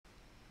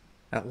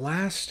At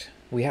last,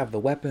 we have the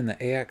weapon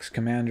the AX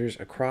commanders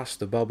across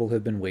the bubble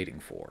have been waiting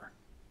for.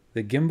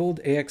 The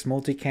gimbaled AX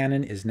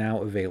multi-cannon is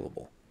now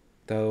available,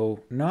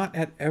 though not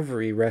at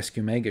every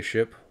rescue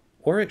megaship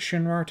or at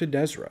Shinrar to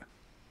Dezra.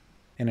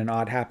 In an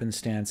odd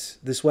happenstance,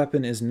 this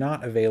weapon is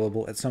not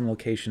available at some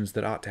locations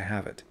that ought to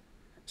have it,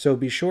 so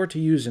be sure to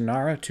use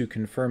Inara to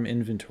confirm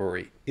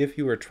inventory if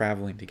you are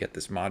traveling to get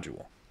this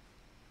module.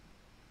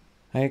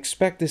 I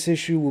expect this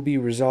issue will be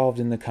resolved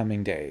in the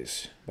coming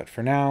days, but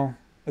for now,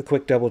 a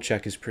quick double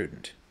check is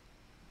prudent.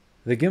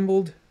 The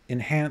gimbaled,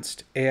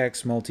 enhanced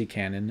AX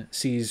multi-cannon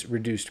sees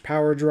reduced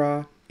power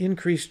draw,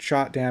 increased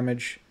shot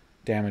damage,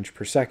 damage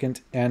per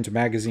second, and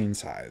magazine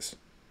size.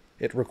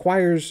 It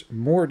requires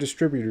more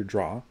distributor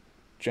draw,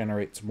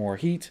 generates more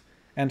heat,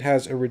 and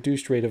has a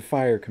reduced rate of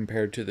fire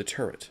compared to the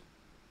turret.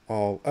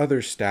 All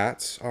other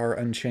stats are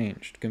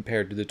unchanged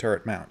compared to the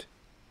turret mount,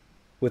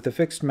 with the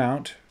fixed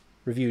mount,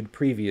 reviewed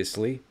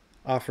previously,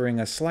 offering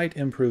a slight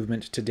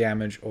improvement to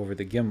damage over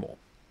the gimbal.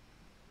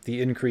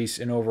 The increase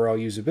in overall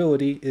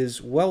usability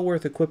is well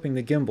worth equipping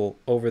the gimbal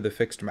over the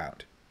fixed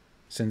mount,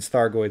 since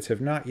Thargoids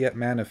have not yet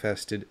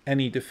manifested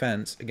any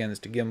defense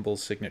against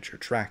gimbal's signature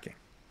tracking.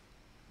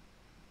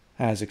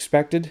 As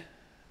expected,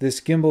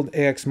 this gimbaled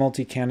AX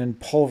multi-cannon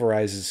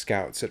pulverizes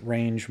scouts at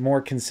range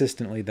more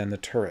consistently than the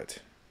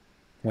turret.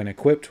 When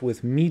equipped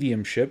with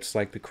medium ships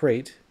like the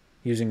crate,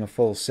 using a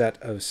full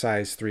set of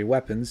size 3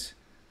 weapons,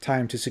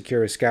 time to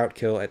secure a scout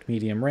kill at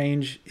medium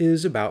range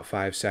is about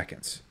 5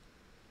 seconds.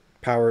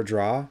 Power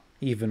draw,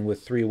 even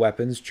with 3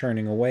 weapons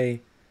churning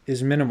away,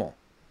 is minimal,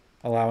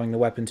 allowing the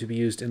weapon to be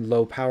used in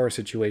low power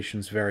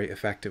situations very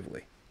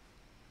effectively.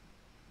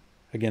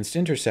 Against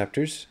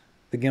interceptors,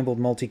 the gimbaled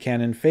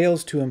multi-cannon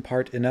fails to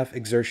impart enough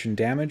exertion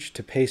damage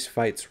to pace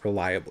fights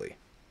reliably.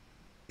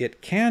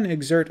 It can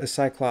exert a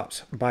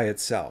Cyclops by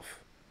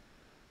itself,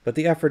 but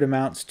the effort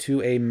amounts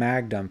to a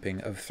mag dumping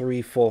of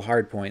 3 full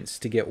hardpoints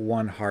to get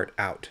 1 heart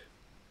out,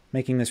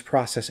 making this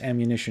process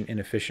ammunition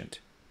inefficient,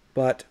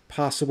 but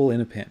possible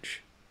in a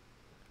pinch.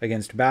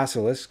 Against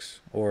basilisks,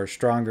 or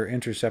stronger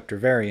interceptor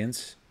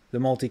variants, the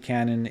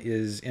multi-cannon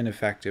is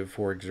ineffective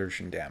for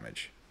exertion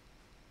damage.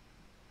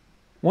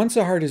 Once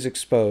a heart is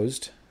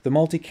exposed, the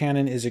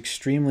multi-cannon is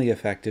extremely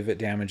effective at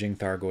damaging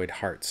Thargoid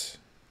hearts,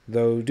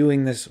 though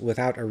doing this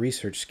without a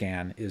research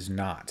scan is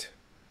not.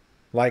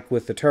 Like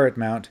with the turret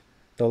mount,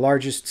 the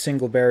largest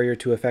single barrier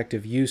to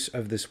effective use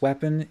of this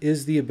weapon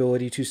is the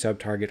ability to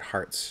sub-target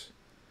hearts,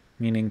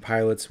 meaning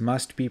pilots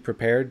must be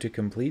prepared to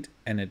complete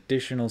an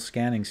additional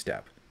scanning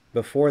step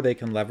before they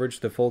can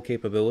leverage the full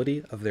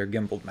capability of their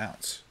gimbaled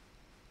mounts.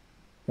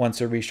 Once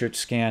a research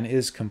scan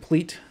is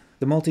complete,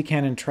 the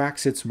multi-cannon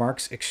tracks its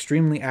marks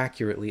extremely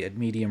accurately at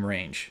medium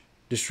range,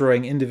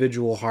 destroying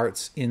individual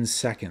hearts in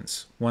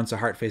seconds once a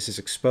heart face is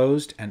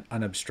exposed and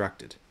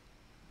unobstructed.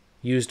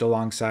 Used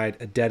alongside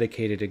a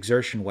dedicated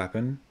exertion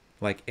weapon,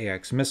 like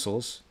AX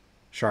missiles,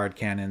 shard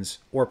cannons,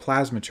 or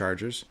plasma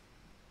chargers,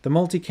 the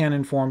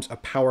multi-cannon forms a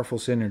powerful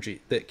synergy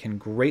that can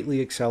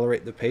greatly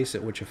accelerate the pace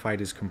at which a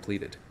fight is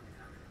completed.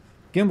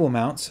 Gimbal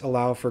mounts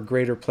allow for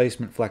greater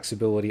placement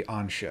flexibility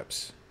on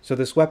ships, so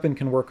this weapon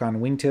can work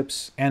on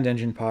wingtips and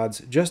engine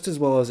pods just as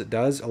well as it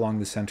does along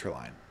the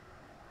centerline.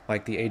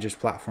 Like the Aegis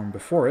platform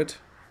before it,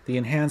 the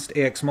enhanced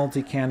AX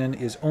multi-cannon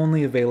is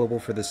only available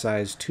for the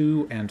size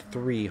 2 and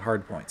 3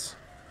 hardpoints.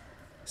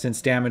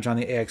 Since damage on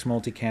the AX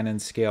multi-cannon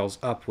scales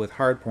up with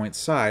hardpoint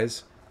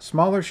size,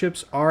 smaller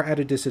ships are at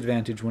a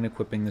disadvantage when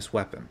equipping this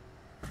weapon,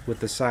 with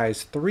the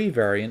size 3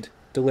 variant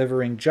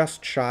delivering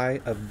just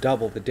shy of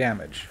double the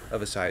damage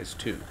of a size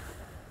 2.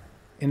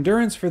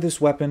 Endurance for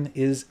this weapon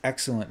is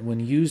excellent when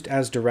used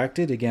as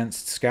directed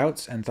against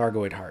scouts and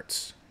Thargoid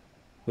hearts,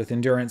 with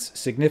endurance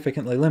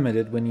significantly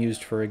limited when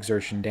used for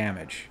exertion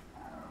damage.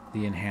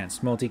 The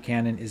enhanced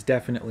multi-cannon is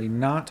definitely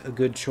not a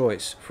good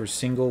choice for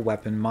single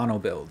weapon mono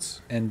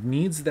builds, and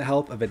needs the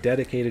help of a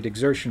dedicated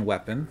exertion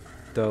weapon,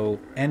 though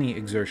any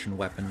exertion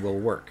weapon will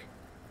work.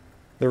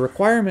 The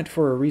requirement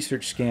for a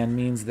research scan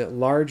means that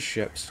large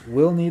ships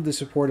will need the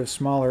support of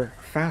smaller,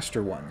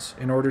 faster ones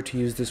in order to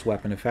use this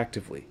weapon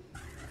effectively.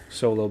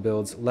 Solo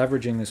builds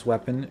leveraging this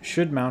weapon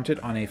should mount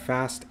it on a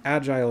fast,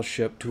 agile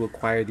ship to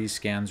acquire these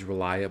scans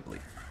reliably.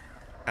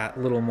 At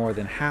little more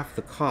than half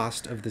the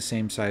cost of the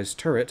same size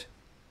turret,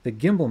 the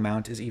gimbal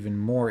mount is even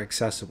more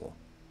accessible.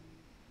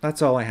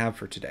 That's all I have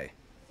for today,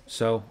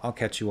 so I'll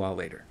catch you all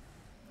later.